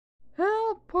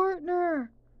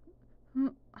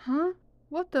Huh?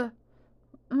 What the?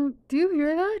 Do you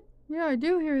hear that? Yeah, I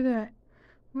do hear that.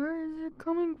 Where is it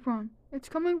coming from? It's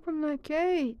coming from the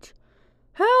cage.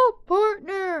 Help,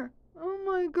 partner! Oh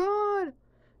my god!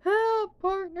 Help,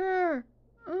 partner!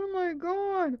 Oh my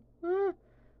god!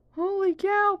 Holy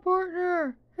cow,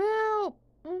 partner! Help!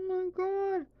 Oh my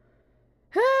god!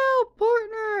 Help,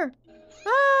 partner!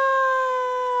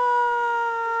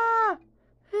 Ah!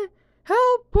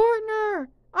 Help, partner!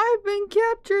 I've been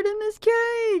captured in this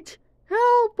cage!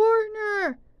 Help,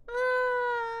 partner!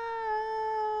 Ah!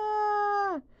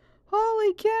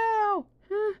 Holy cow!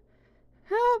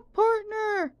 Help,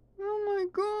 partner! Oh my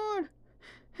god!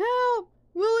 Help!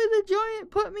 Willie the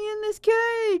Giant put me in this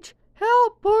cage!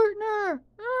 Help, partner!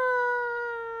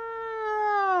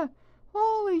 Ah!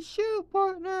 Holy shoot,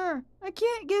 partner! I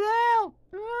can't get out!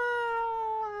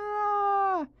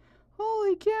 Ah!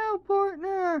 Holy cow,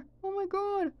 partner! Oh my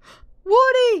god!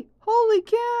 Woody! Holy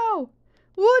cow!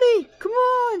 Woody! Come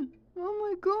on! Oh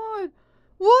my god!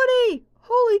 Woody!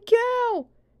 Holy cow!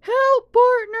 Help,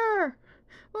 partner!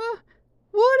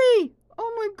 Woody!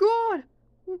 Oh my god!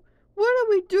 What do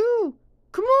we do?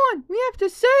 Come on! We have to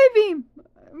save him!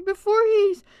 Before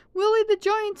he's Willie the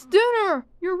Giant's dinner!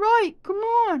 You're right! Come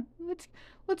on!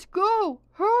 Let's go!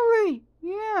 Hurry!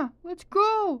 Yeah, let's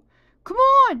go! Come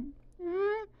on!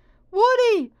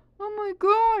 Woody! Oh my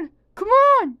god! Come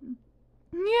on!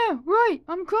 Yeah, right!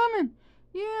 I'm coming!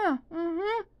 Yeah,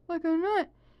 like a nut.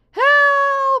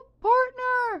 Help!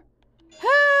 Partner!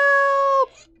 Help!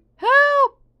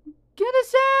 Help! Get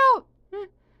us out!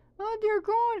 Oh dear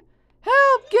God!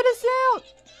 Help! Get us out!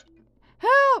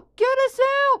 Help! Get us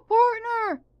out,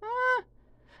 partner!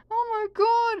 Oh my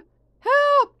God!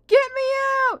 Help! Get me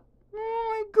out! Oh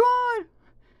my God!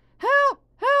 Help!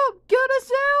 Help! Get us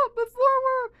out before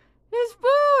we're his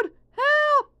food!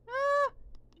 Help!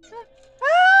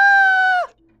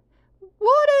 Ah!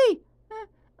 Woody!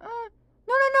 No,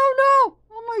 no, no, no!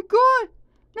 Oh my God!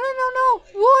 No, no, no!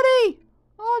 Woody!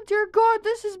 Oh dear God,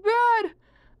 this is bad!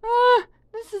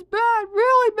 This is bad,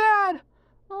 really bad!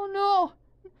 Oh no!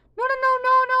 No, no, no,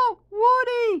 no, no!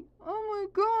 Woody! Oh my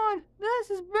God, this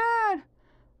is bad!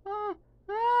 Oh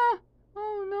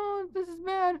no, this is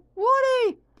bad!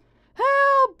 Woody!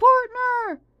 Help,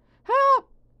 partner! Help!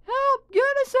 Help!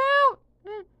 Get us out!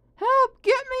 Help!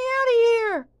 Get me out of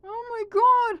here! Oh my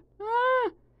God!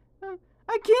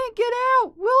 I can't get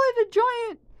out! Willie the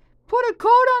Giant put a coat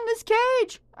on this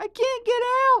cage! I can't get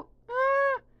out!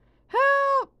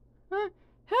 Help!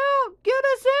 Help! Get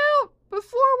us out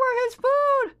before we're his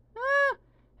food!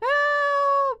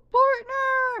 Help!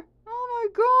 Partner! Oh my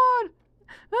God!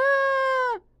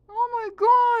 Oh my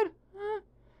God!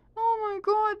 Oh my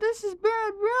God! This is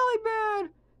bad! Really bad!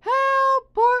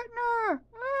 Help! Partner!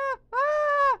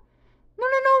 No,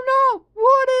 no, no, no!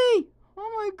 Woody! Oh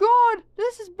my God!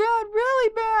 This is bad! Really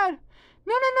bad!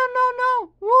 No, no, no, no,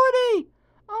 no! Woody!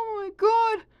 Oh my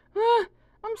God!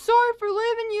 I'm sorry for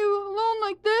leaving you alone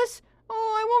like this.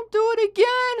 Oh, I won't do it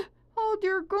again. Oh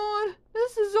dear God,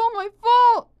 this is all my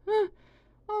fault.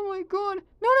 Oh my God!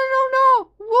 No, no, no,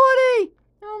 no! Woody!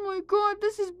 Oh my God,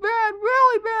 this is bad,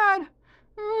 really bad.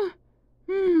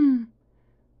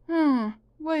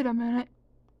 Wait a minute.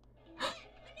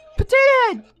 Potato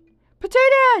Head!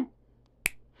 Potato Head!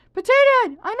 Potato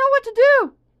Head! I know what to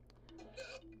do!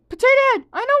 Potato Head!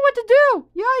 I know what to do!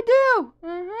 Yeah, I do!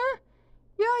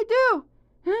 Yeah, I do!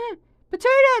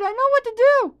 Potato Head! I know what to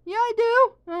do! Yeah, I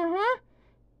do!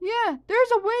 Yeah,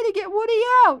 there's a way to get Woody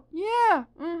out! Yeah!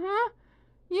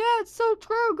 Yeah, it's so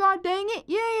true, god dang it!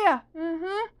 Yeah!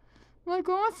 Like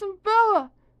an awesome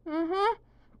fella!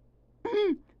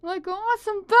 Like an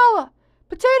awesome fella!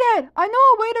 Potato Head! I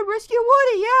know a way to rescue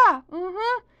Woody! Yeah!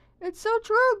 It's so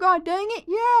true, god dang it!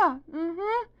 Yeah!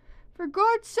 For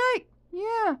God's sake!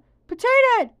 Yeah! Potato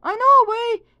Head! I know a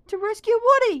way to rescue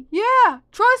Woody! Yeah!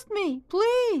 Trust me!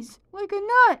 Please! Like a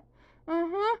nut!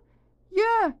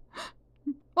 Yeah!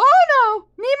 Oh no!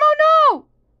 Nemo, no!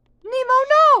 Nemo,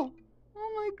 no!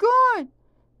 Oh my God!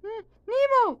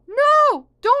 Nemo, no!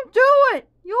 Don't do it!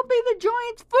 You'll be the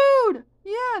giant's food!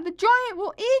 Yeah, the giant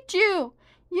will eat you!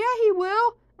 Yeah, he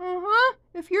will!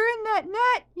 If you're in that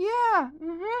net, yeah!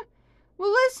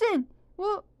 Well, listen!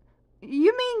 Well,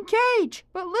 you mean cage,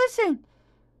 but listen!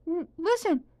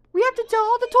 Listen, we have to tell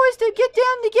all the toys to get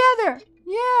down together!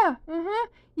 Yeah,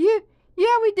 yeah,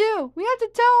 we do! We have to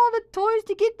tell all the toys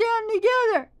to get down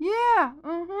together! Yeah,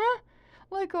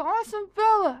 like an awesome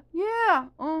fella! Yeah,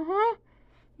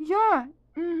 yeah,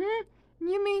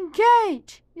 You mean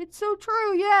cage! It's so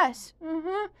true, yes!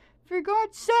 For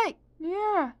God's sake!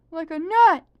 Yeah, like a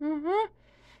nut!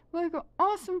 Like an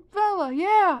awesome fella!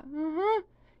 Yeah,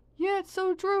 Yeah, it's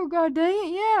so true, god dang it!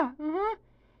 Yeah,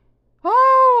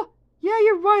 Oh, yeah,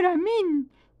 you're right. I mean,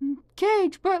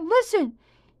 cage. But listen,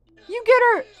 you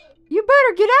better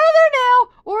get out of there now,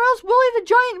 or else Willie the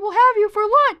Giant will have you for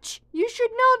lunch. You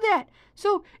should know that.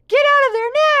 So get out of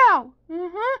there now.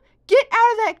 Get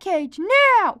out of that cage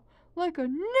now, like a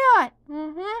nut.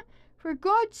 For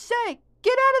God's sake,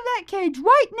 get out of that cage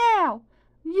right now.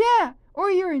 Yeah,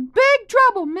 or you're in big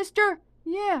trouble, mister.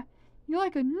 Yeah, you're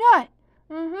like a nut.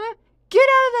 Get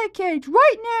out of that cage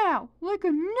right now, like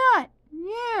a nut.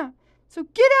 Yeah, so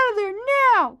get out of there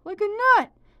now, like a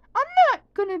nut. I'm not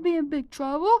gonna be in big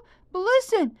trouble, but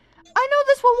listen, I know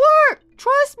this will work.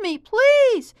 Trust me,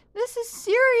 please. This is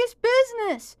serious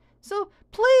business. So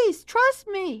please, trust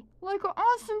me, like an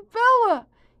awesome fella.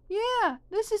 Yeah,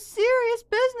 this is serious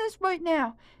business right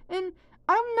now, and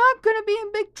I'm not gonna be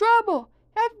in big trouble.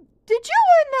 Did you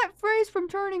learn that phrase from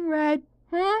Turning Red?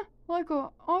 Huh? Like an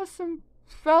awesome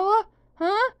fella?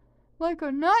 Huh? Like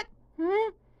a nut?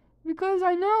 Because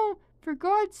I know, for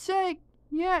God's sake,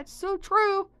 yeah, it's so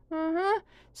true.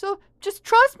 So just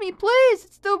trust me, please.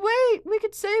 It's the way we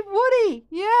could save Woody.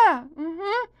 Yeah.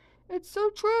 It's so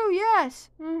true, yes.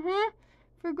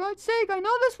 For God's sake, I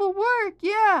know this will work.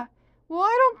 Yeah. Well,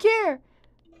 I don't care.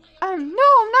 No,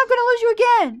 I'm not gonna lose you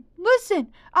again.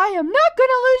 Listen, I am not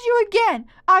gonna lose you again.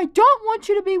 I don't want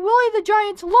you to be Willie the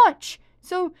Giant's lunch.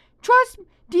 So trust.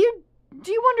 Do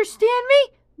you understand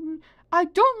me? I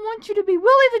don't want you to be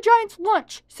Willie the Giant's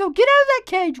lunch. So get out of that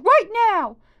cage right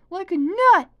now, like a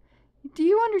nut. Do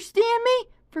you understand me?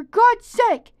 For God's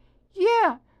sake.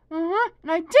 Yeah.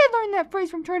 And I did learn that phrase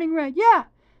from Turning Red. Yeah.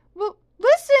 Well,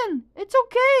 listen. It's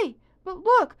okay. But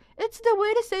look, it's the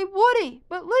way to save Woody.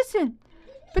 But listen.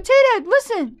 Potato Head,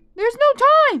 listen. There's no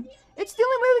time. It's the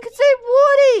only way we can save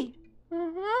Woody.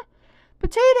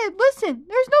 Potato Head, listen.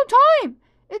 There's no time.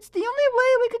 It's the only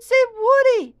way we could save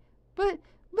Woody. But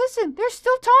listen, there's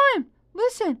still time.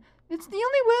 Listen, it's the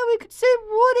only way we could save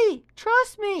Woody.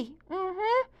 Trust me.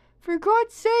 For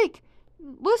God's sake.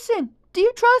 Listen, do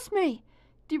you trust me?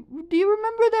 Do you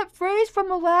remember that phrase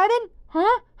from Aladdin?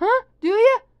 Huh? Do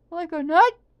you? Like a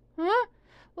nut?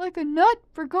 Like a nut,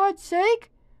 for God's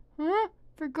sake?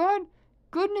 For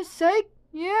goodness sake?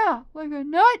 Yeah, like a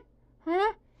nut?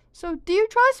 So do you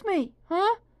trust me?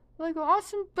 Like an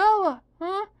awesome fella?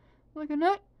 Like a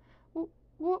nut?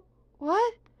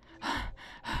 What?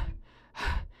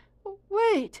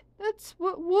 Wait, that's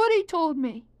what Woody told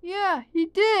me. Yeah, he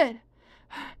did.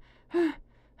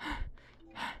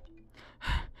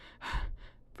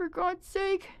 For God's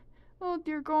sake. Oh,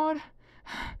 dear God.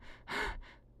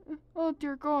 Oh,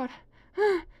 dear God.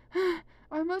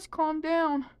 I must calm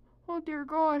down. Oh, dear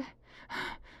God.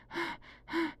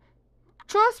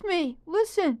 Trust me.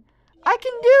 Listen. I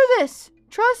can do this.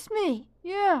 Trust me.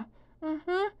 Yeah.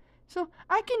 So,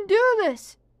 I can do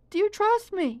this. Do you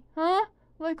trust me?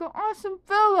 Like an awesome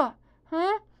fella.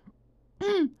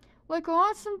 Like an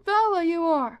awesome fella you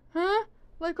are.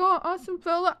 Like an awesome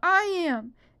fella I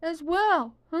am. As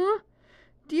well.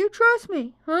 Do you trust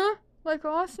me? Like an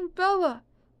awesome fella.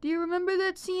 Do you remember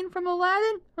that scene from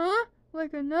Aladdin?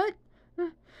 Like a nut?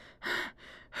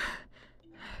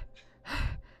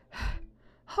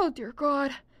 Oh, dear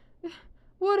God.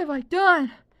 What have I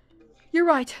done? You're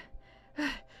right.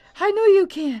 I know you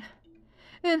can.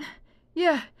 And,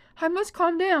 yeah, I must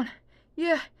calm down.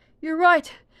 Yeah, you're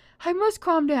right. I must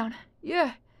calm down.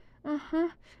 Yeah.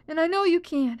 And I know you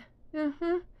can.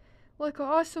 Like an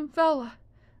awesome fella.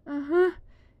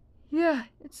 Yeah,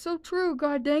 it's so true,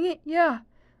 God dang it. Yeah.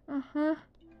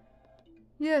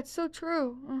 Yeah, it's so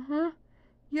true.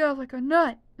 Yeah, like a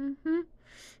nut.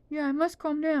 Yeah, I must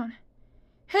calm down.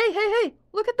 Hey,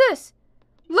 look at this.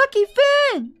 Lucky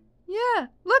Finn! Yeah,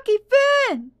 Lucky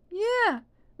Finn! Yeah.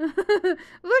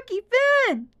 Lucky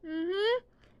Finn!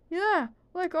 Yeah,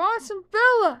 like an awesome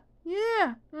fella.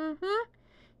 Yeah.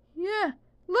 Yeah,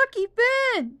 Lucky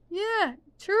Finn! Yeah,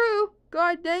 true.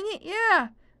 God dang it, yeah.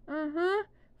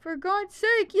 For God's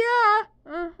sake, yeah.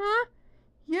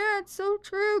 Yeah, it's so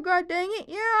true. God dang it,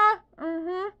 yeah.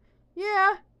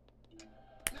 Yeah.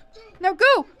 Now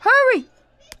go! Hurry!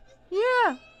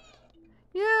 Yeah.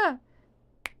 Yeah.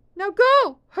 Now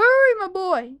go! Hurry, my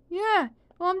boy! Yeah.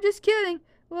 Well, I'm just kidding.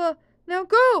 Well, now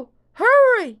go!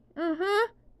 Hurry!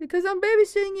 Because I'm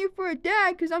babysitting you for a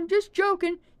dad, because I'm just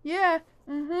joking. Yeah.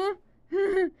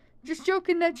 Just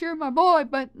joking that you're my boy,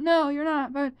 but no, you're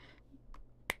not. But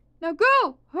now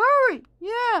go! Hurry!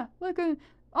 Yeah. Like an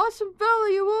awesome fella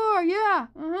you are. Yeah.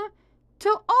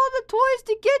 Tell all the toys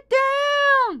to get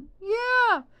down!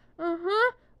 Yeah.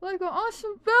 Like an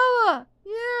awesome fella.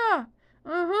 Yeah.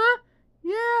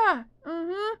 Yeah.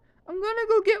 I'm gonna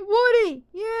go get Woody.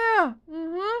 Yeah.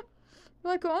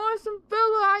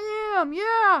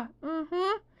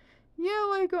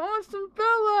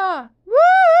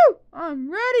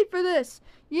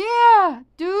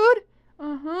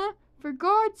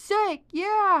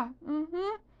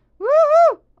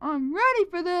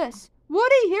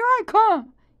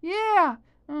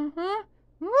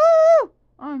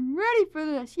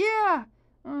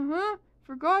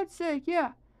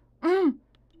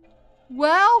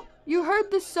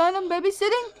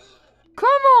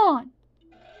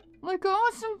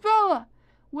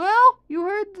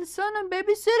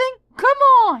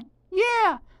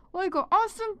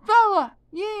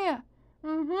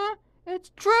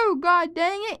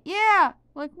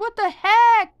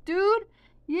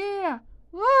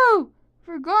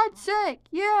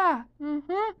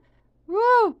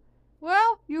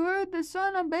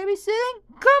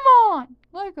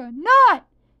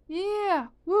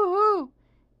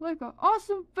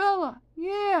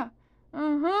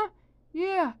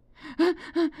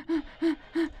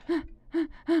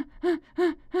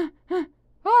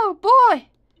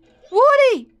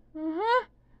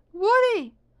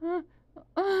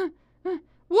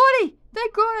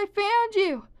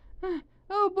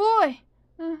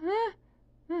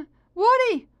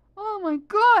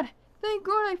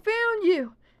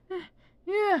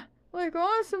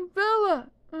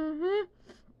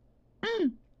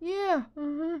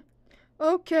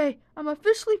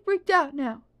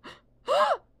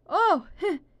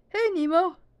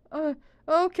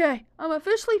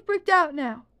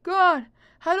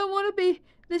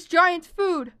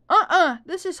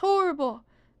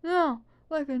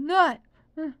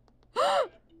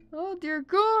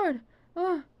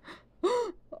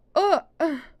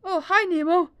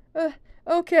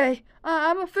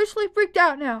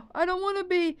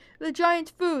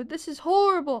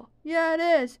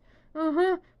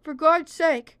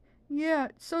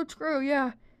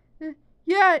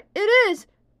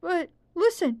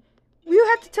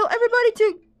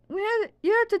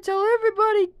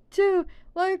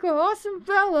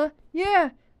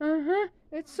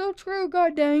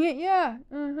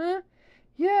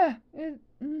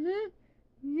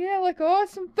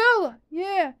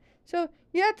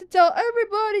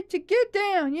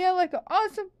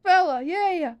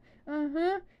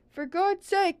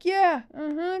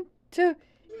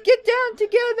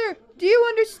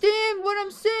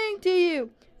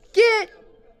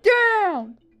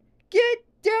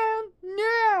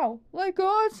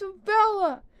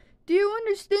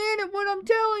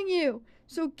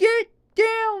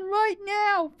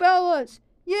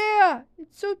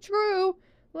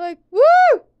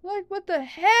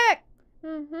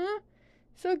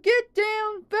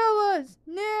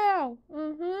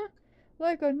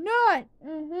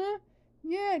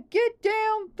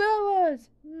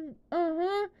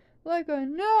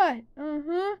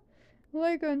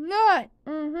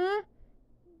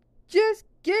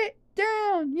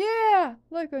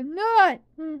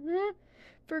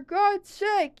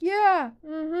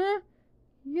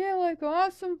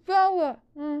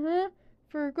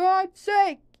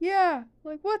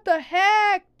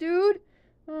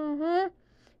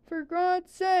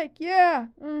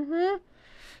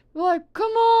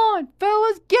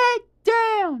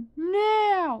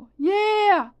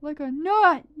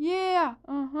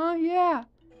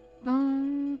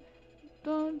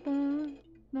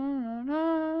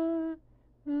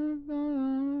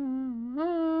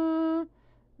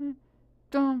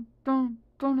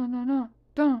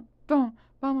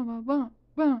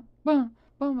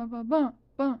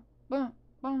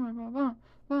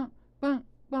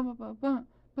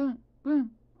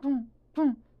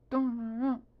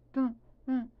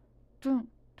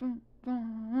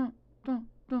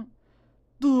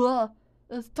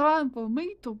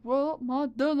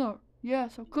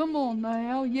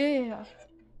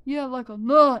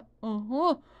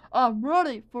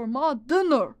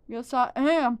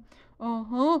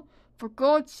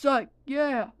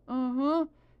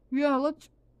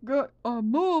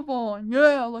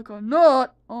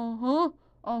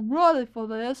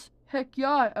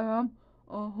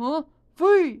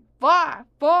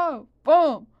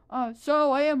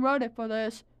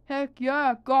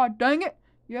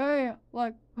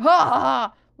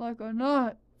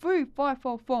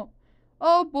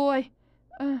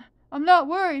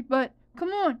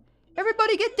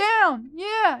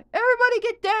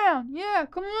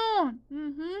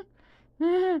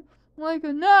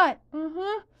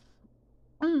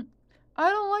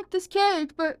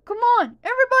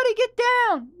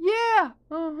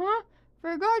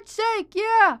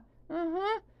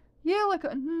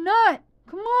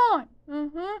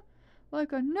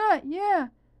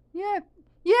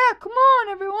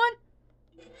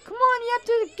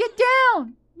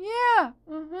 Yeah.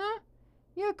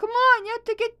 Yeah, come on, you have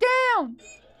to get down.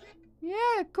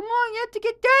 Yeah, come on, you have to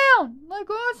get down. Like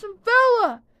awesome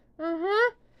fella.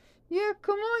 Yeah,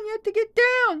 come on, you have to get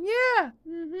down. Yeah.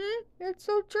 That's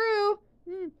so true.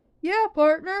 Yeah,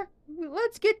 partner.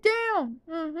 Let's get down.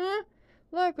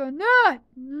 Like a nut.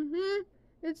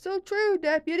 It's so true,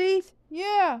 deputies.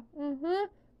 Yeah.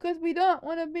 'Cause we don't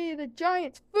want to be the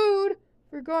giant's food,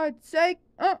 for God's sake.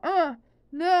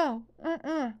 No.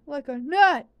 Like a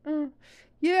nut.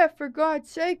 Yeah, for God's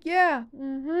sake, yeah.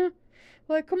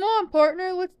 Like, come on,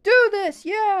 partner, let's do this.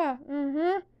 Yeah.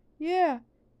 Yeah.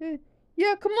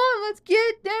 Yeah, come on, let's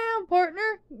get down,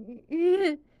 partner.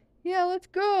 Yeah, let's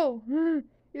go.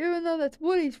 Even though that's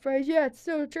Woody's phrase, yeah, it's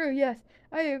so true, yes.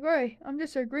 I agree. I'm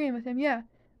just agreeing with him, yeah.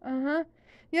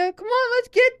 Yeah, come on, let's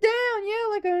get down. Yeah,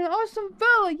 like an awesome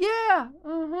fella, yeah.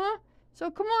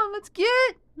 So come on, let's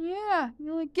get. Yeah,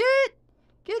 you like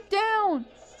get down.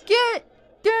 Get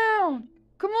down.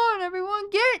 Come on, everyone,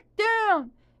 get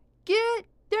down. Get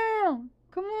down.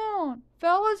 Come on,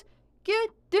 fellas,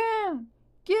 get down.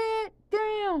 Get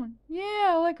down.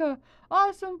 Yeah, like a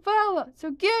awesome fella.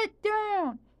 So get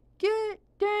down. Get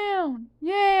down.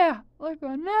 Yeah, like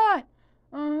a nut.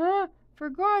 For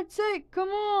God's sake, come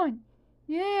on.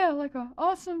 Yeah, like a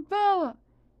awesome fella.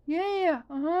 Yeah,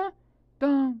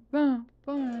 Dun, dun,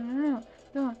 banana,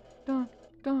 dun, dun,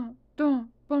 dun, dun,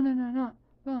 banana,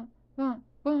 dun, dun,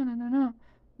 banana,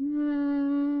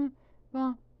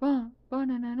 bun, bun,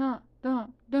 banana,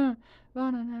 dun, dun,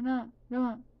 banana,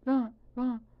 dun, dun,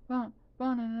 bun, bun,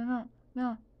 banana,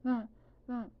 dun, dun,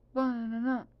 dun,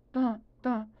 banana, dun,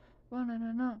 dun,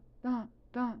 banana, dun,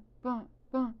 dun, bun,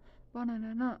 bun,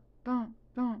 banana, dun,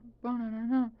 dun,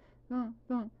 banana, dun,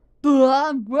 dun.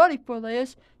 I'm ready for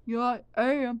this. Yeah,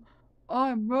 I am.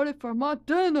 I'm ready for my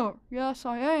dinner. Yes,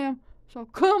 I am. So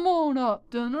come on up,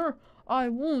 dinner. I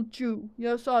want you.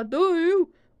 Yes, I do.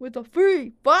 With a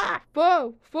free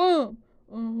 5-4 fun.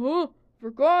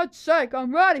 For God's sake,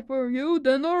 I'm ready for you,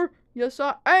 dinner. Yes,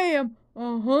 I am.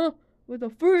 With a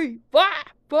free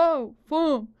 5-4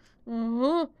 fun.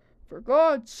 For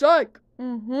God's sake.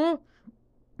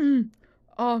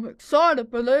 I'm excited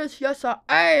for this. Yes, I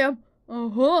am.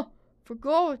 For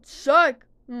God's sake.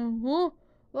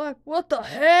 Like, what the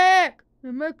heck?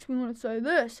 It makes me want to say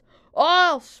this.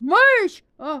 I'll smash!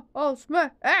 I'll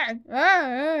smash!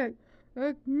 Hey!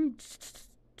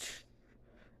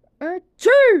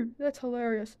 Achoo! That's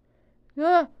hilarious.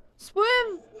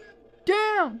 Swim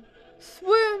down!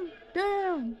 Swim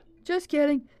down! Just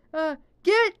kidding.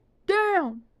 Get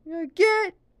down!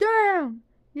 Get down!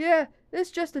 Yeah,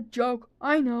 it's just a joke.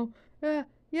 I know.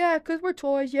 Yeah, 'cause we're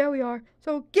toys. Yeah, we are.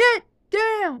 So get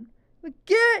down!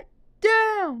 Get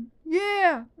down!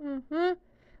 Yeah!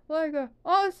 Like a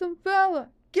awesome fella.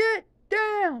 Get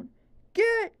down!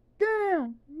 Get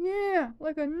down! Yeah!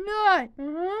 Like a nut!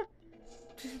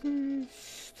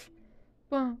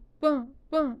 Bum, bum,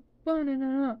 bum,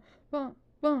 banana, bum,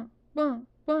 bum, bum,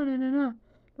 banana,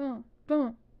 bum,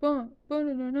 bum, bum,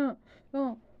 banana,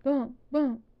 bum, bum,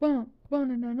 bum, bum,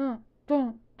 banana,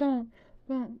 dum, dum,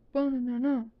 bum,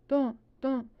 banana, dum,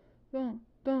 dum, bum,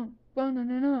 dum,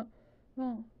 banana,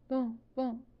 bum, bum,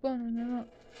 bum, banana,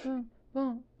 bum,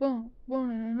 bum, bum,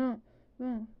 banana,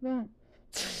 bum, bum.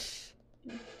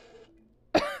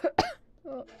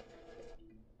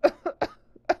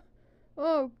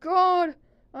 Oh God,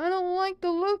 I don't like the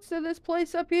looks of this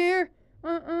place up here.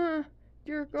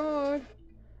 Dear God,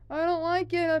 I don't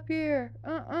like it up here.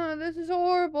 This is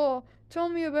horrible. Tell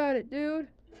me about it, dude.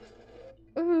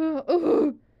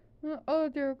 Oh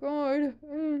dear God.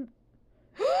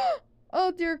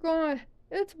 Oh dear God,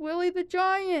 it's Willie the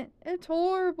Giant. It's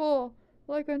horrible,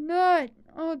 like a nut.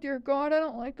 Oh dear God, I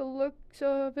don't like the looks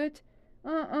of it.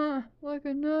 Like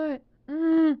a nut.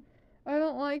 I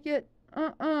don't like it.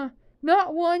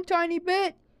 Not one tiny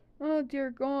bit. Oh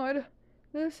dear God.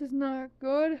 This is not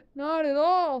good. Not at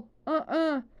all.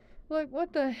 Like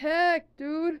what the heck,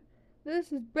 dude?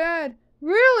 This is bad.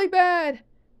 Really bad.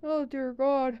 Oh dear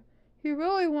God. He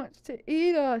really wants to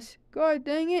eat us. God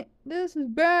dang it. This is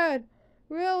bad.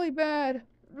 Really bad.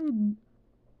 I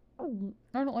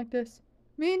don't like this.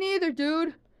 Me neither,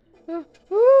 dude. I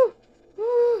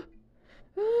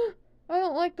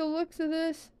don't like the looks of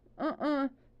this.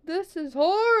 This is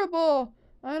horrible.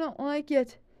 I don't like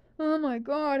it. Oh my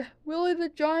God. Willie the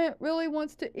Giant really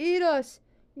wants to eat us.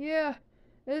 Yeah.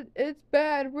 It's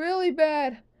bad. Really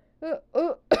bad. I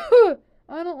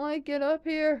don't like it up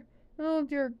here. Oh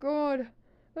dear God.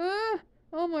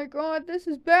 Oh my God. This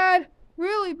is bad.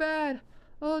 Really bad.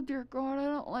 Oh dear God. I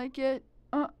don't like it.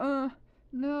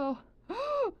 No.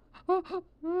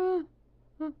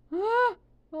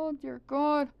 Oh dear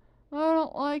God. I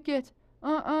don't like it.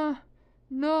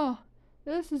 No.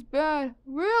 This is bad.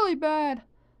 Really bad.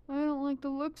 I don't like the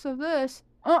looks of this.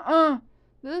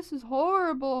 This is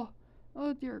horrible.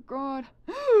 Oh dear God.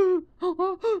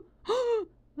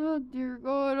 Oh dear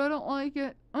God, I don't like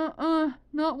it.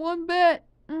 Not one bit.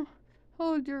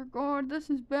 Oh dear God, this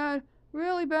is bad.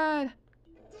 Really bad.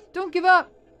 Don't give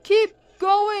up. Keep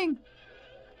going.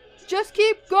 Just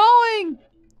keep going.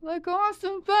 Like an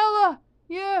awesome fella.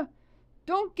 Yeah.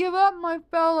 Don't give up, my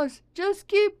fellas. Just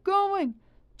keep going.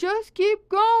 Just keep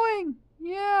going.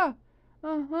 Yeah.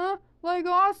 Like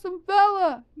awesome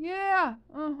fella. Yeah.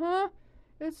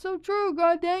 It's so true,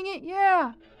 god dang it.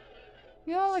 Yeah.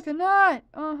 Yeah, like a nut.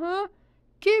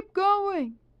 Keep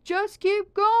going. Just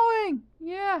keep going.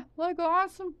 Yeah, like an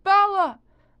awesome fella.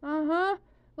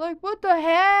 Like what the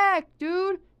heck,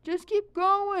 dude? Just keep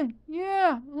going.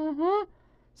 Yeah.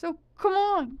 So come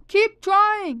on, keep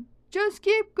trying. Just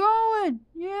keep going.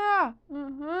 Yeah.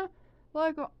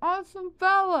 Like an awesome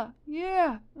fella.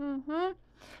 Yeah.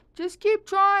 Just keep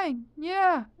trying.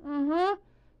 Yeah.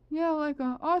 Yeah, like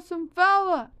an awesome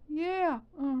fella. Yeah.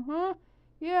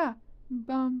 Yeah.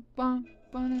 Bum bum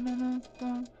banana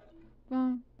bum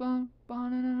bum bum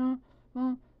banana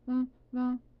bum bum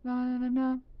bum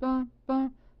banana bum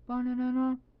bum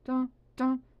banana dum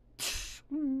dum.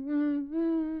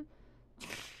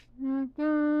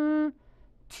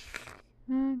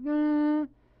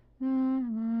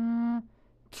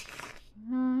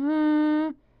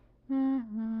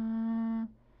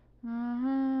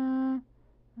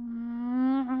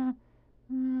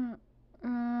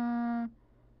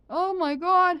 Oh my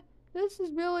God, this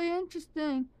is really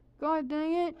interesting. God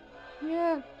dang it.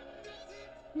 Yeah,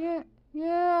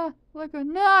 yeah, like a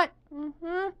nut.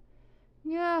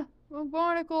 Yeah,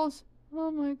 barnacles.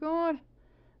 Oh my God.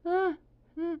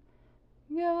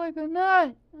 Yeah, like a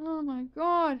nut. Oh my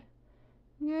God.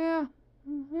 Yeah.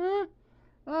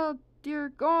 Oh dear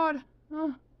God.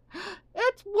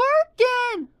 It's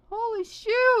working! Holy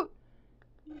shoot!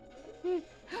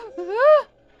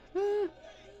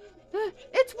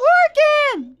 It's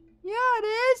working! Yeah, it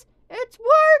is. It's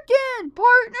working,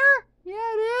 partner.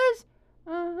 Yeah, it is.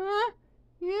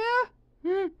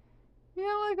 Yeah.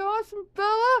 Yeah, like awesome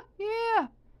fella. Yeah.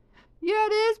 Yeah,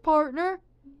 it is, partner.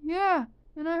 Yeah.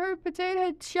 And I heard Potato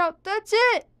Head shout, "That's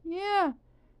it!" Yeah.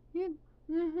 Yeah.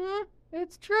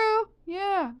 It's true.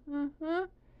 Yeah.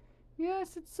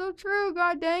 Yes, it's so true.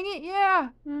 God dang it. Yeah.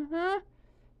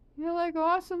 You're like an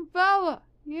awesome fella.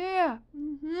 Yeah.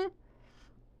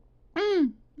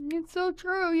 It's so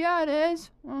true. Yeah, it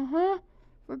is.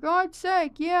 For God's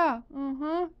sake. Yeah.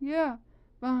 Yeah.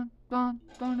 Dun dun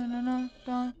dun dun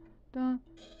dun dun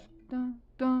dun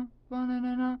dun dun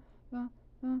dun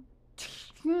dun.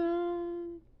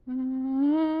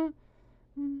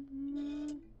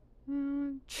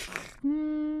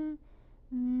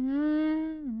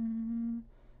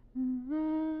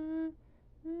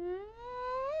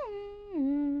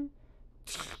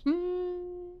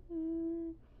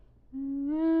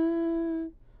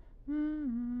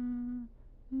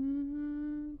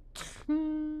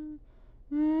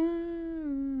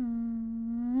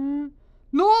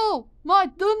 No! My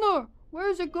dinner!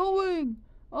 Where's it going?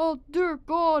 Oh dear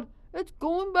God, it's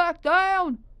going back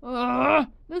down!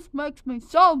 This makes me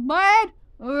so mad!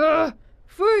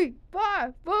 3,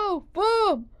 5, 4,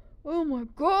 boom! Oh my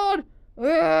God!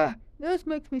 This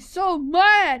makes me so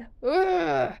mad!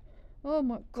 Oh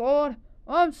my God!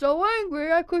 I'm so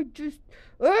angry I could just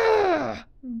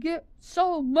get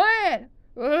so mad!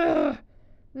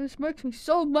 This makes me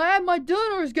so mad my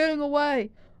dinner is getting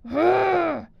away!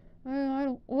 I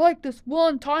don't like this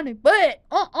one tiny bit!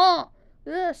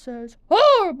 This is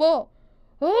horrible!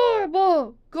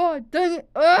 Horrible! God dang it!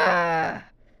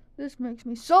 This makes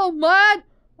me so mad!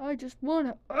 I just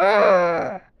wanna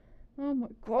oh my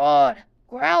God!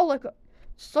 Growl like a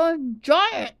sun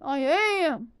giant! I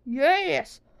am!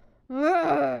 Yes!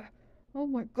 Oh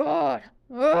my God!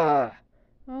 Oh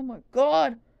my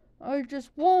God! I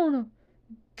just wanna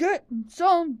get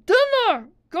some dinner!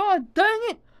 God dang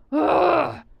it!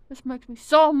 This makes me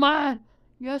so mad!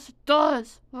 Yes, it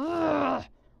does!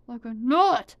 Like a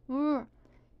nut!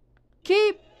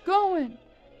 Keep going!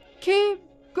 Keep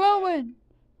going!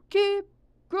 Keep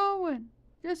going!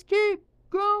 Just keep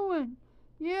going!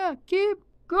 Yeah, keep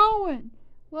going!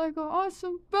 Like an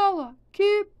awesome fella!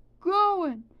 Keep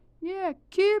going! Yeah,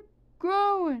 keep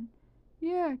going!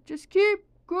 Yeah, just keep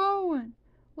going!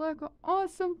 Like an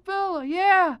awesome fella!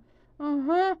 Yeah!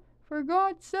 For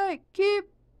God's sake, keep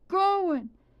going!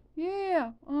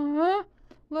 Yeah,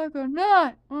 like a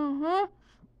nut!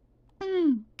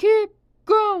 Keep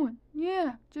going!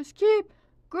 Yeah, just keep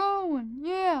going!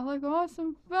 Yeah, like like an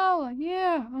awesome fella.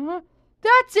 Yeah,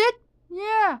 That's it.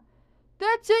 Yeah,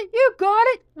 that's it. You got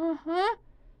it.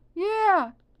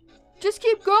 Yeah. Just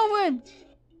keep going.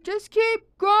 Just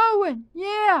keep going.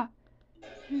 Yeah.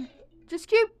 Just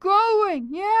keep going.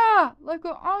 Yeah, like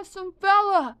an awesome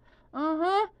fella.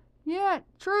 Yeah,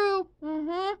 true.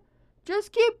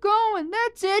 Just keep going.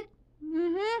 That's it.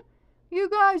 You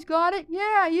guys got it.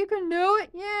 Yeah, you can do it.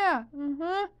 Yeah.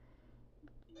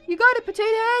 You got it, potato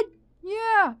head.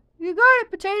 Yeah, you got it,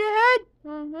 potato head.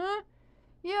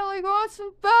 Yeah, like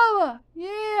awesome fella.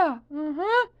 Yeah.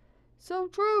 So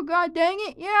true. God dang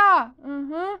it. Yeah.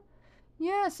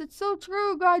 Yes, it's so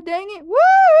true. God dang it.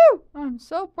 Woo! I'm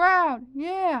so proud.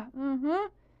 Yeah.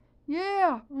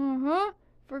 Yeah.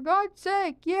 For God's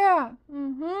sake. Yeah.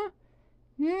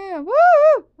 Yeah.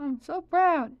 Woo! I'm so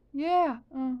proud. Yeah.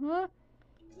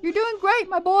 You're doing great,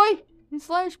 my boy.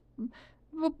 Slash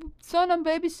son I'm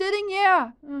babysitting.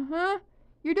 Yeah.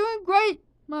 You're doing great,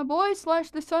 my boy. Slash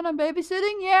the son I'm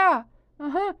babysitting. Yeah.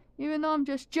 Even though I'm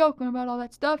just joking about all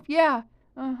that stuff. Yeah.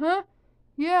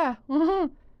 Yeah.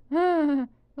 You're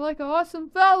like an awesome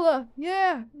fella.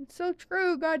 Yeah. It's so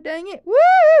true. God dang it.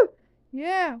 Woo!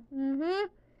 Yeah.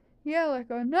 Yeah, like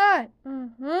a nut.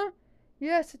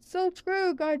 Yes, it's so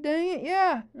true. God dang it.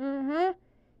 Yeah.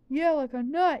 Yeah, like a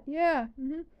nut. Yeah.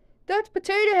 That's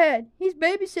Potato Head. He's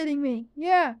babysitting me.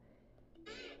 Yeah.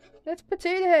 That's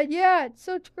Potato Head. Yeah, it's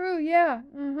so true. Yeah.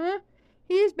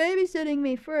 He's babysitting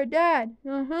me for a dad.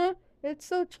 It's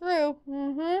so true.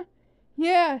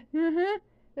 Yeah.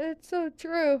 It's so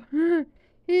true.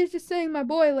 He's just saying my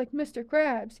boy like Mr.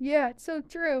 Krabs. Yeah, it's so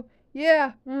true.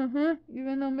 Yeah.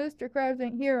 Even though Mr. Krabs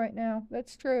ain't here right now.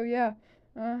 That's true. Yeah.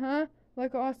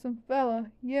 Like an awesome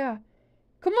fella. Yeah.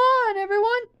 Come on,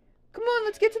 everyone. Come on,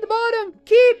 let's get to the bottom.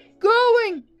 Keep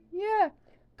going. Yeah.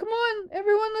 Come on,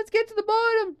 everyone, let's get to the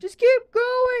bottom. Just keep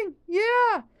going.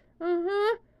 Yeah.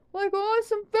 Like an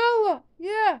awesome fella.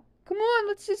 Yeah. Come on,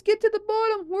 let's just get to the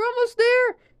bottom. We're almost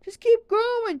there. Just keep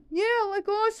going. Yeah, like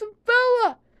an awesome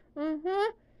fella.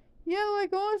 Yeah,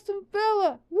 like an awesome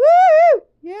fella. Woo!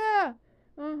 Yeah.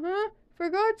 For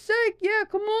God's sake, yeah,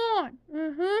 come on.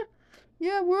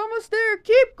 Yeah, we're almost there.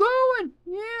 Keep going.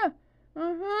 Yeah.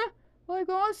 Like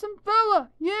an awesome fella.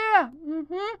 Yeah.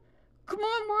 Come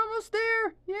on, we're almost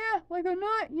there. Yeah, like a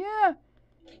nut. Yeah.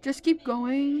 Just keep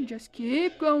going. Just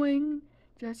keep going.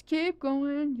 Just keep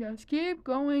going. Just keep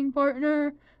going,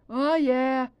 partner. Oh,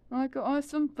 yeah. Like an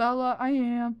awesome fella, I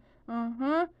am.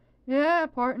 Yeah,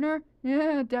 partner.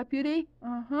 Yeah, deputy.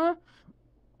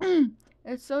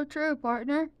 It's so true,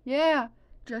 partner. Yeah.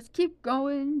 Just keep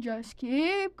going. Just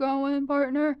keep going,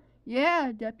 partner.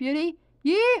 Yeah, deputy.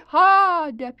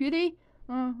 Yee-haw, deputy.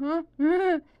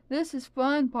 This is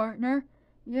fun, partner.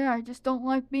 Yeah, I just don't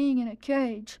like being in a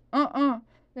cage.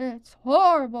 It's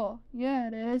horrible. Yeah,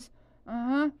 it is.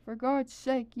 For God's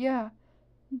sake, yeah.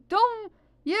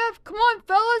 Yeah, come on,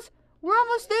 fellas. We're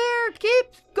almost there.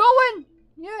 Keep going.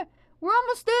 Yeah, we're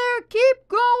almost there. Keep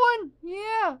going.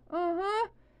 Yeah,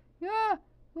 yeah.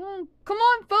 Come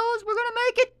on, fellas. We're gonna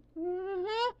make it.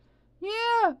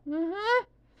 Yeah,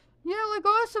 yeah, like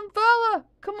awesome fella.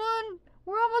 Come on.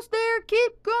 We're almost there.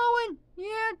 Keep going.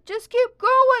 Yeah, just keep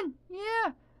going.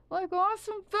 Yeah, like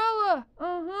awesome fella.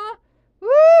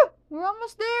 Woo! We're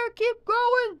almost there. Keep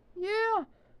going. Yeah.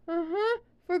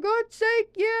 For God's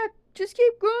sake, yeah. Just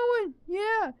keep going.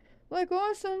 Yeah. Like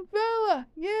awesome fella.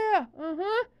 Yeah.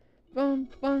 Bum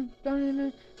bum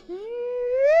bum.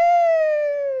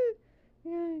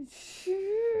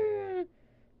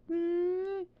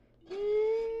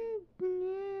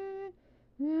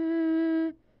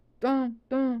 Dun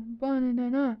dun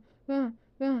banana dun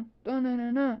dun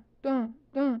banana dun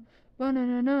dun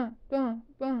banana dun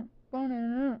dun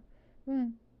banana dun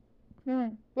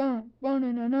dun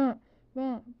banana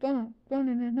dun dun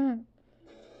banana.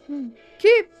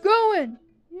 Keep going.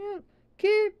 Yeah,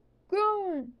 keep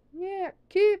going. Yeah,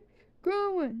 keep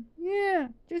going. Yeah,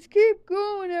 just keep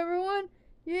going, everyone.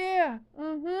 Yeah,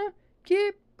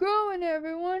 keep going,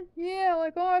 everyone. Yeah,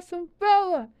 like awesome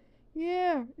fella.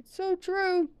 Yeah, it's so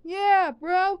true. Yeah,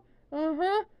 bro.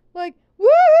 Like,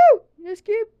 woohoo! Just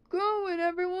keep going,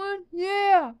 everyone.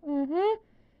 Yeah,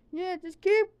 yeah, just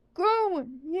keep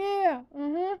going. Yeah,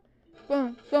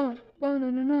 Bun, bun,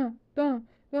 banana, dun,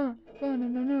 dun,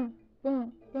 banana,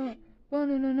 bun, bun,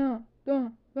 banana,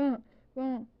 dun, bun,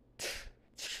 bun,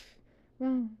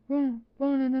 bun, bun,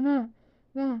 banana,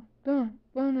 dun, dun,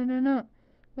 banana,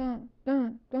 bun,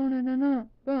 dun, banana,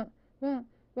 bun, bun,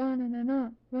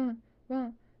 banana, bun,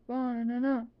 bun,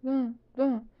 banana, bun,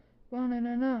 bun,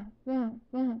 banana, bun,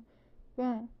 bun,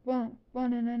 bun, bun,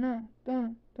 banana,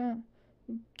 dun, dun.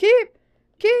 Keep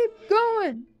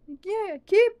going. Yeah,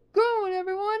 going,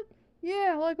 everyone.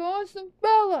 Yeah, like an awesome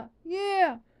fella.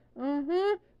 Yeah.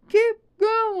 Keep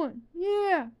going.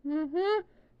 Yeah.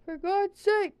 For God's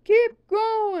sake, keep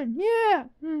going. Yeah.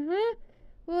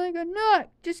 Like a nut.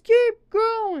 Just keep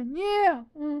going. Yeah.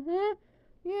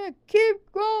 Yeah,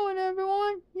 keep going,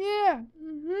 everyone. Yeah.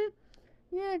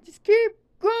 Yeah, just keep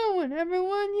going,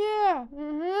 everyone. Yeah.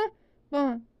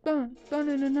 Bun, bun, bun,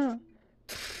 na, na, na.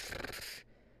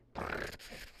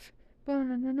 Bun,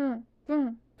 na, na, na.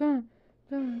 Bun, bun,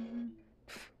 bun.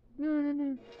 Na, na,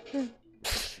 na. Bun,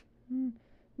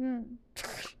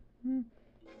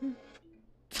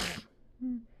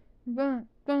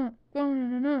 bun, bun, na,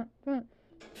 na, na. Bun,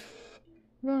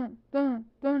 bun, bun,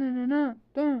 bun, na, na, na.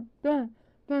 Bun, bun,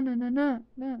 bun, na, na, na.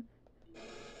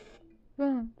 Bun,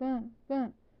 bun, bun,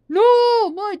 bun. No,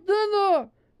 my dinner!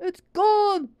 It's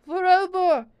gone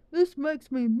forever! This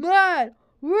makes me mad!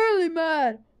 Really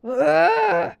mad!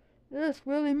 Ugh! This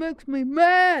really makes me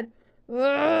mad!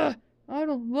 Ugh! I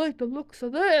don't like the looks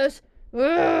of this!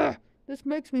 Ugh! This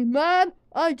makes me mad!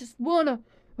 I just wanna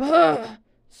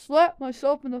slap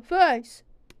myself in the face!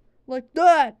 Like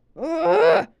that!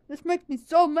 Ugh! This makes me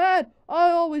so mad!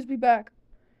 I'll always be back!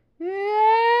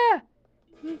 Yeah!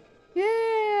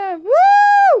 Yeah!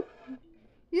 Woo!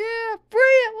 Yeah,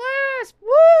 free at last!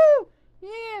 Woo!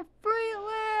 Yeah, free at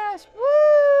last!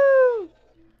 Woo!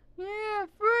 Yeah,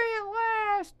 free at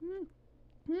last!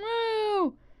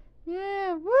 Woo!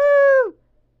 Yeah, woo!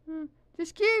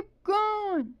 Just keep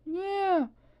going! Yeah!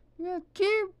 Yeah,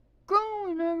 keep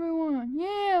going, everyone!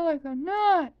 Yeah, like a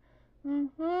nut!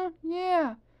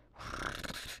 Yeah!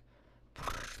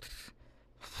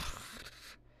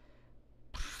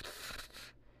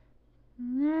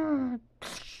 Yeah.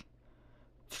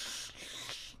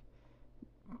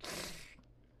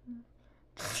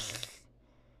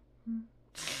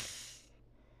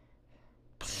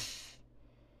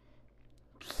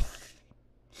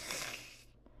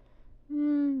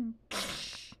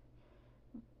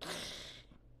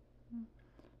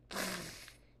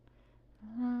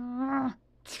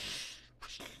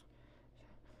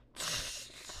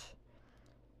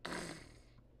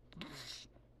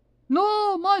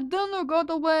 No, my dinner got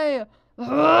away.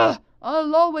 Ugh,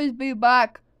 I'll always be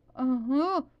back.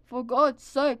 For God's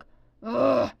sake.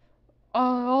 Ugh,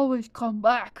 I'll always come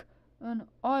back. And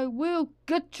I will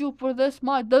get you for this,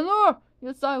 my dinner.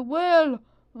 Yes, I will.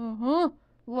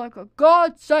 Like a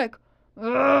God's sake.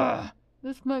 Ugh,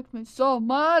 this makes me so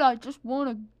mad. I just want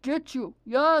to get you.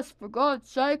 Yes, for God's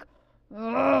sake.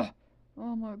 Ugh,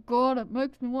 oh my God, it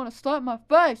makes me want to slap my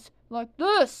face like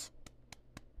this.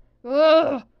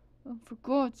 Ugh. And for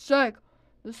God's sake,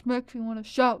 this makes me want to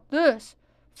shout this.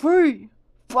 3,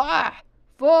 5,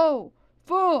 4,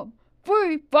 fum.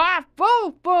 3, 5,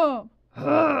 4, fum.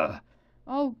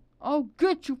 I'll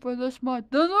get you for this, my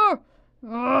dinner.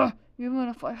 Even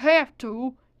if I have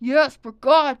to. Yes, for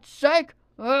God's sake.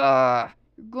 You're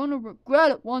gonna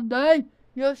regret it one day.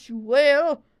 Yes, you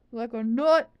will. Like a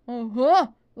nut.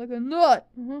 Like a nut.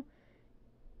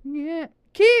 Yeah.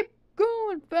 Keep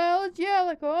going, fellas. Yeah,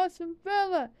 like an awesome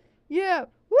fella. Yeah.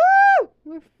 Woo!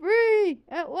 We're free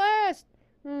at last.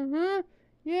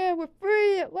 Yeah, we're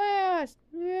free at last.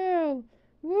 Yeah.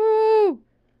 Woo!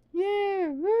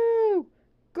 Yeah, woo!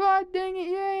 God dang it,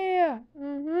 yeah.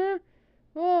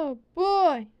 Oh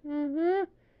boy.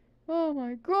 Oh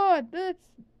my God, that's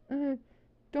a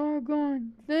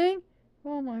doggone thing.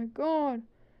 Oh my God.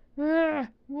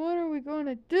 What are we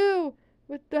gonna do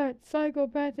with that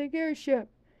psychopathic airship?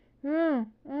 I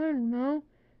don't know.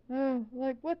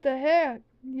 Like what the heck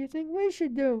do you think we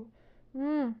should do?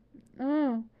 I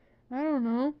don't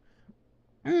know.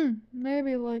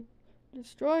 Maybe like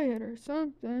destroy it or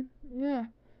something. Yeah,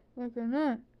 like or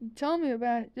not. You tell me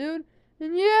about it, dude.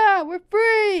 And yeah, we're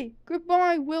free.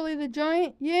 Goodbye, Willie the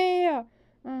Giant. Yeah.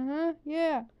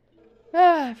 Yeah.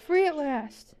 Free at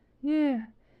last. Yeah.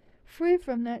 Free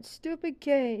from that stupid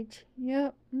cage.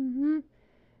 Yep.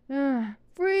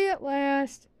 Free at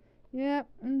last. Yep.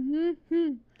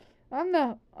 I'm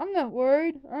not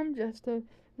worried. I'm just a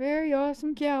very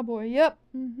awesome cowboy. Yep.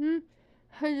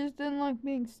 I just didn't like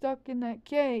being stuck in that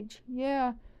cage.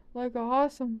 Yeah. Like a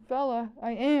awesome fella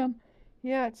I am.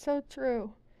 Yeah, it's so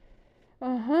true.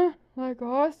 Like a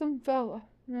awesome fella.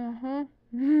 Yeah.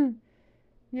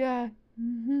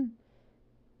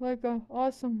 Like a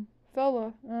awesome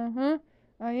fella.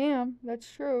 I am. That's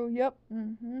true. Yep.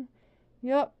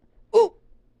 Yep. Ooh!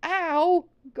 Ow!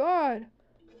 God.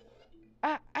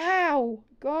 Ow!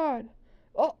 God.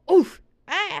 Oh, oof!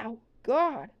 Ow!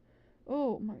 God.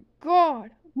 Oh my God.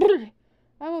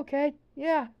 I'm okay.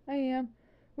 Yeah, I am.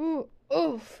 Ooh,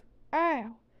 oof.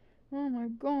 Ow. Oh my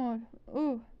God.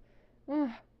 Ooh.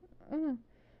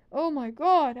 Oh my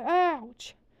God,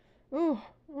 ouch. Oh,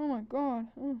 oh my God.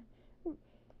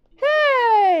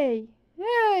 Hey!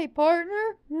 Hey,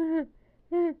 partner.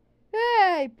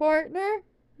 Hey, partner.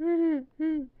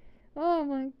 Oh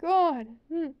my God.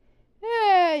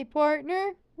 Hey,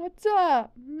 partner. What's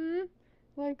up?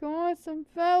 Like an awesome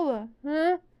fella,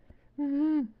 huh?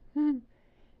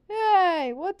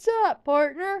 Hey, what's up,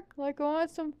 partner? Like an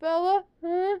awesome fella,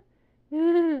 huh?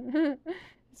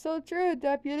 So true,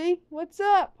 deputy. What's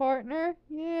up, partner?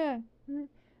 Yeah.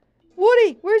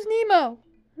 Woody, where's Nemo?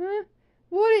 Huh?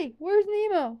 Woody, where's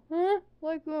Nemo? Huh?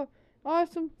 Like a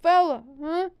awesome fella,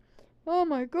 huh? Oh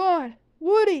my God.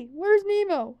 Woody, where's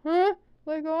Nemo? Huh?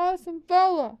 Like an awesome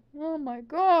fella. Oh my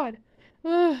God.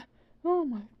 Oh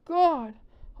my God.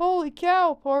 Holy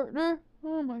cow, partner.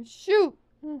 Oh my shoot.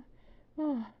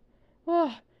 Uh,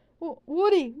 uh,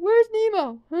 Woody, where's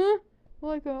Nemo? Huh?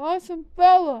 Like an awesome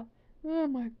fella. Oh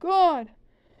my God.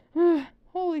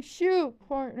 Holy shoot,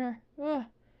 partner.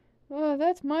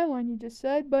 That's my line you just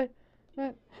said, but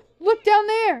look down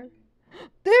there.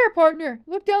 There, partner.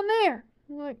 Look down there.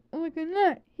 Look at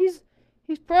that. He's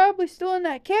probably still in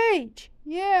that cage.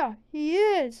 Yeah, he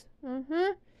is.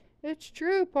 It's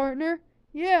true, partner.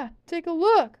 Yeah, take a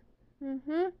look.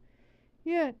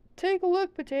 Yeah, take a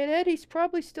look, Potato Head. He's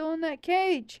probably still in that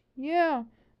cage. Yeah.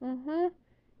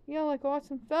 Yeah, like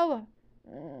awesome fella.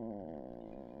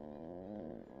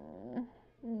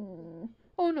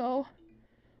 Oh no.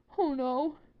 Oh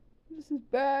no. This is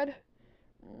bad.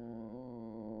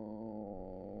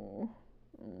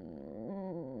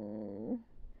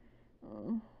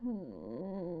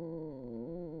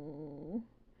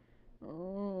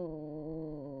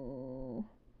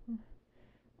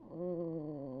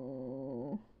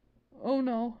 Oh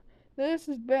no. This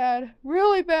is bad.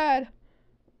 Really bad.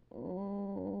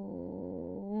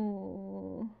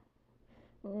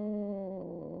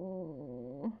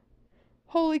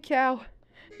 Holy cow.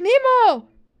 Nemo!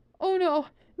 Oh no.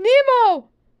 Nemo!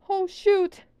 Oh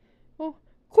shoot. Oh,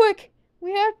 quick.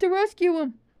 We have to rescue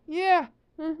him. Yeah.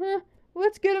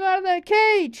 Let's get him out of that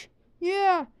cage.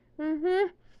 Yeah.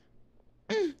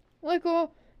 Like a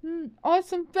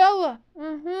awesome fella.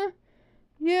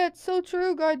 Yeah, it's so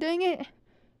true, god dang it.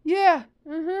 Yeah.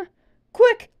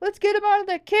 Quick, let's get him out of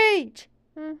that cage.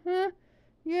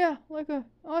 Yeah, like a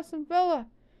awesome fella.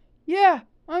 Yeah,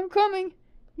 I'm coming.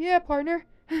 Yeah, partner.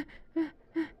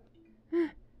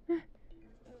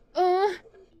 uh,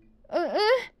 uh,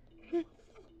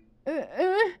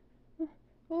 uh,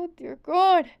 oh dear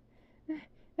God.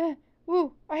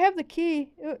 Woo, I have the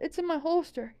key. It's in my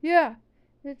holster. Yeah,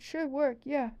 it should work.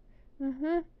 Yeah.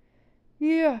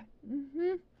 Yeah.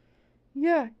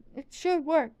 Yeah, it should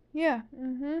work. Yeah.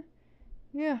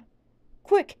 Yeah.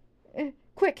 Quick.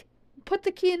 Quick. Put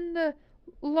the key in the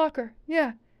locker.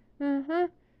 Yeah.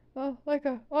 Like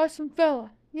a awesome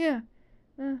fella. Yeah.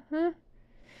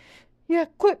 Yeah,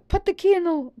 quick. Put the key in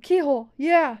the keyhole.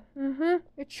 Yeah.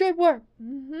 It should work.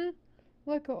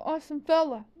 Like a awesome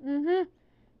fella.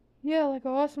 Yeah, like a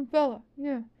awesome fella.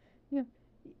 Yeah. Yeah.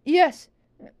 Yes.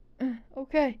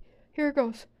 Okay. Here it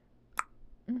goes.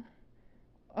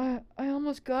 I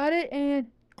almost got it, and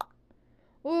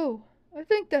oh, I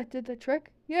think that did the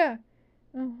trick. Yeah.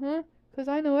 'Cause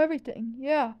I know everything.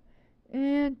 Yeah.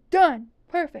 And done.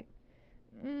 Perfect.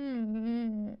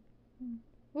 Ooh.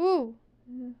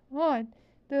 On.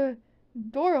 The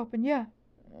door open. Yeah.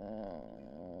 Oh.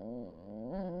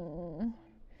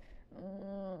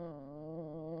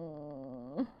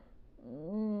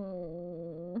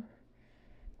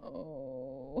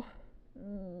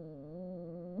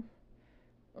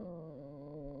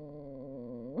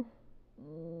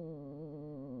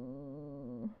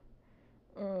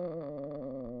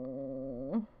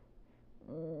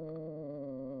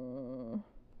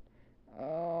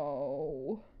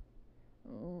 Ow.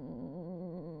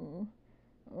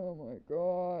 Oh my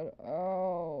God.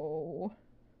 Ow.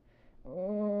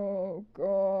 Oh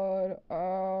God.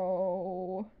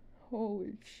 Ow.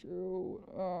 Holy shoot.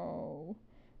 Ow.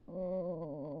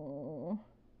 Oh.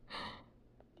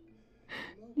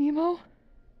 Nemo?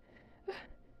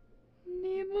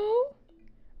 Nemo?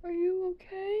 Are you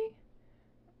okay?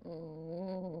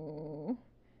 Oh.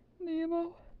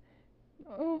 Nemo?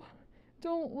 Oh,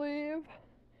 don't leave.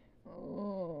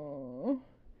 Oh.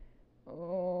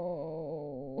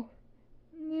 Oh.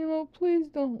 Nemo, please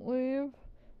don't leave.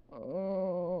 Oh.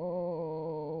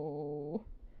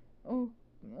 Oh.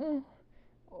 Oh.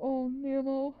 Oh,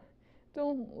 Nemo,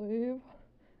 don't leave.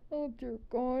 Oh, dear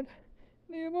God.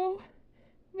 Nemo?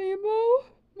 Nemo?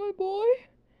 My boy?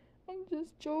 I'm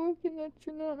just joking that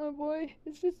you're not my boy.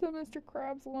 It's just a Mr.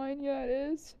 Krabs line. Yeah, it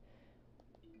is.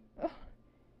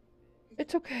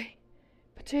 It's okay.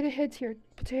 Potato Head's here.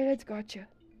 Potato Head's got you.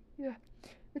 Yeah,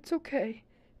 it's okay.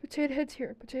 Potato Head's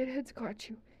here. Potato Head's got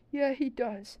you. Yeah, he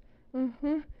does.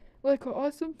 Like an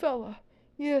awesome fella.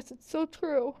 Yes, it's so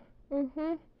true.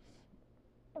 Mm-hmm.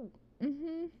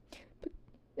 Mm-hmm. But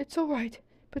it's alright.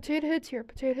 Potato Head's here.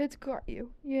 Potato Head's got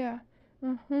you. Yeah.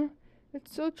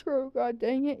 It's so true. God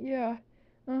dang it. Yeah.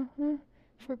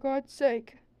 For God's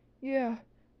sake. Yeah.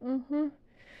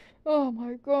 Oh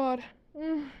my God.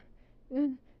 Mm,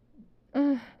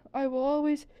 I will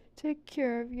always take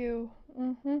care of you.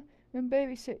 And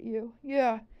babysit you.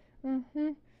 Yeah.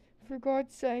 For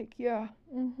God's sake. Yeah.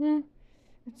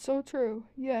 It's so true.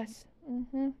 Yes.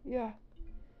 Yeah.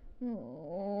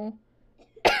 Oh.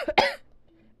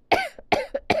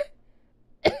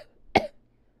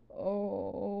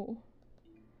 Oh.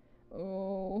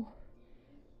 Oh.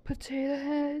 Potato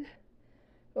Head.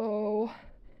 Oh.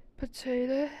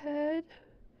 Potato Head.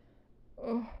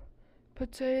 Oh.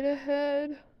 Potato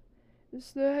Head.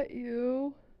 Is that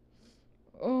you?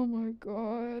 Oh my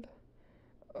God.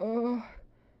 Oh.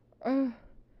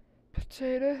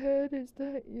 Potato Head, is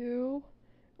that you?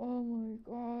 Oh my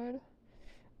God.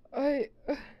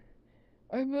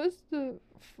 I must have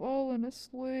fallen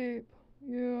asleep.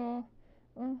 Yeah.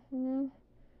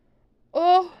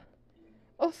 Oh!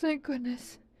 Oh, thank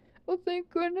goodness. Oh, thank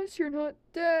goodness you're not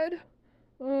dead.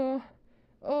 Oh,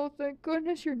 thank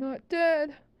goodness you're not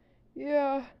dead.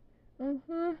 Yeah.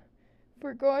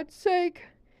 For God's sake.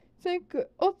 Thank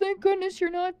goodness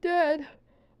you're not dead.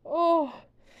 Oh,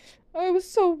 I was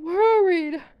so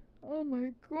worried. Oh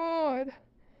my God.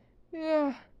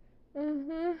 Yeah.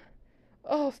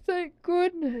 Oh, thank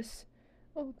goodness.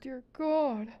 Oh, dear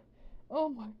God. Oh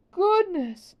my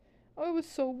goodness. I was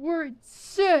so worried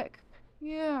sick.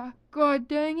 Yeah. God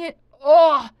dang it.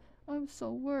 Oh, I'm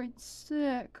so worried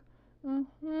sick.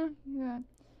 Yeah.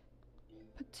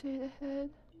 Potato Head.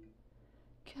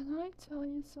 Can I tell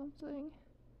you something?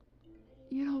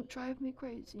 You don't drive me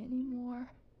crazy anymore.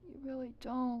 You really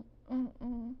don't.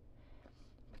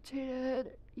 Potato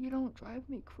Head, you don't drive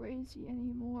me crazy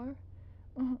anymore.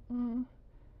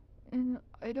 And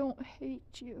I don't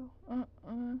hate you.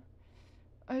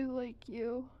 I like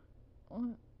you.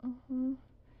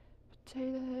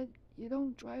 Potato Head, you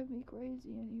don't drive me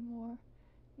crazy anymore.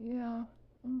 Yeah.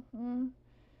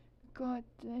 God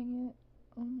dang it.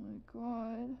 Oh my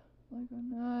God. Like a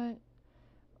nut.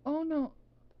 Oh no.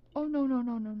 Oh no.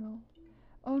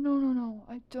 Oh no.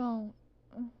 I don't.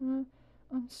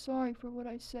 I'm sorry for what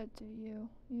I said to you.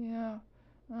 Yeah.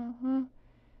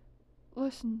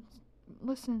 Listen,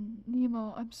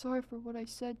 Nemo. I'm sorry for what I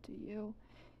said to you.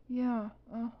 Yeah.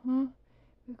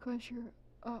 Because you're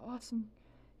an awesome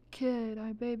kid.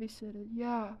 I babysitted.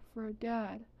 Yeah, for a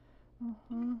dad.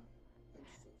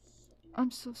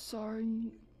 I'm so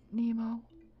sorry, Nemo.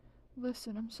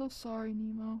 Listen, I'm so sorry,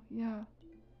 Nemo. Yeah.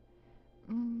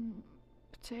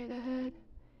 Potato Head,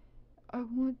 I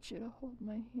want you to hold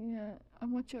my hand. I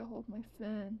want you to hold my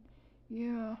fin.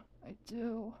 Yeah, I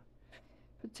do.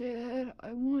 Potato Head,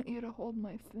 I want you to hold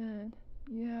my fin.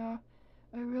 Yeah,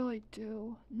 I really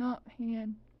do. Not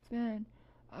hand, fin.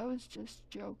 I was just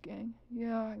joking.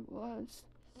 Yeah, I was.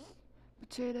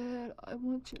 Potato Head, I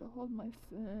want you to hold my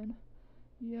fin.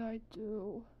 Yeah, I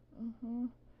do.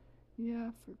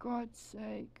 Yeah, for God's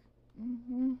sake.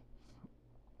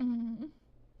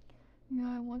 Yeah,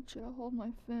 I want you to hold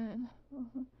my fin.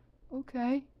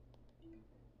 Okay.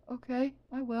 Okay,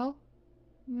 I will.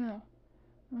 Yeah.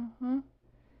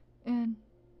 And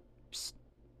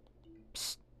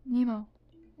psst, Nemo.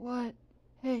 What?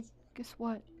 Hey, guess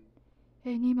what?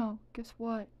 Hey, Nemo, guess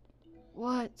what?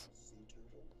 What?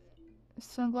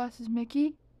 Sunglasses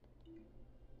Mickey?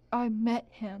 I met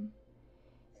him.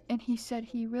 And he said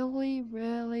he really,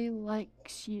 really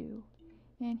likes you.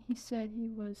 And he said he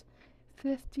was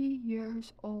 50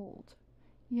 years old.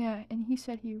 Yeah, and he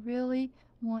said he really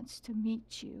wants to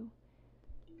meet you.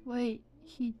 Wait,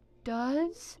 he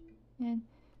does? And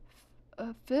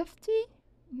 50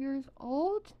 years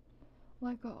old?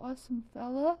 Like an awesome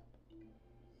fella?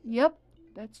 Yep,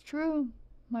 that's true,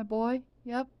 my boy.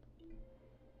 Yep.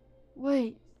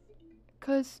 Wait,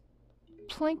 'cause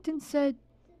Plankton said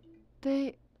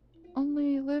they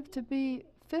only live to be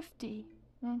 50.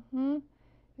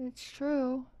 It's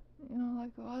true. You know,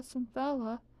 like an awesome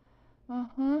fella.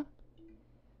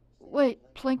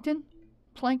 Wait, Plankton?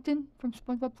 Plankton from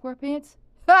SpongeBob SquarePants?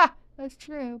 Ha! That's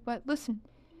true, but listen.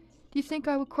 Do you think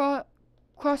I would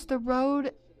cross the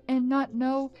road and not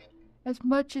know as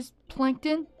much as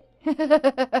Plankton?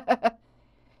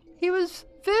 He was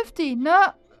 50,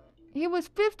 not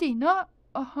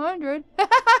 100.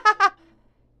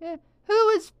 Yeah. Who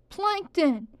is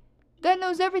Plankton? that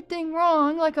knows everything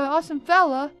wrong, like an awesome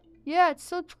fella. Yeah, it's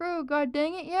so true, god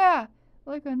dang it, yeah.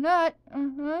 Like a nut,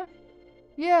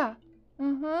 yeah,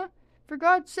 for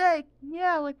God's sake,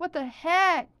 yeah, like what the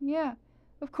heck, yeah.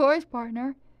 Of course,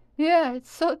 partner. Yeah,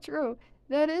 it's so true.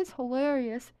 That is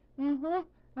hilarious.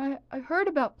 I heard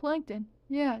about plankton.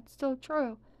 Yeah, it's so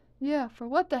true. Yeah, for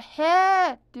what the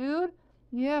heck, dude?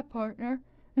 Yeah, partner.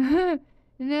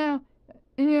 Now,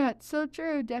 yeah, it's so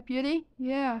true, deputy.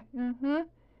 Yeah,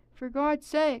 for God's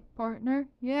sake, partner.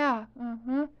 Yeah,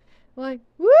 like,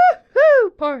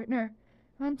 woohoo, partner.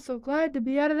 I'm so glad to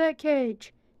be out of that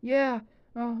cage. Yeah,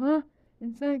 and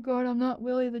thank God I'm not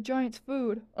Willie the Giant's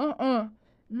food.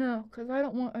 No, 'cause I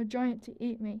don't want a giant to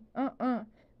eat me.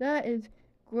 That is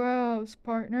gross,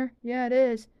 partner. Yeah, it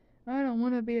is. I don't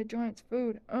want to be a giant's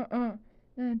food.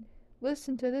 And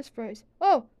listen to this phrase.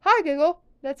 Oh, hi, Giggle.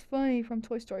 That's funny from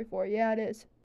Toy Story 4. Yeah, it is.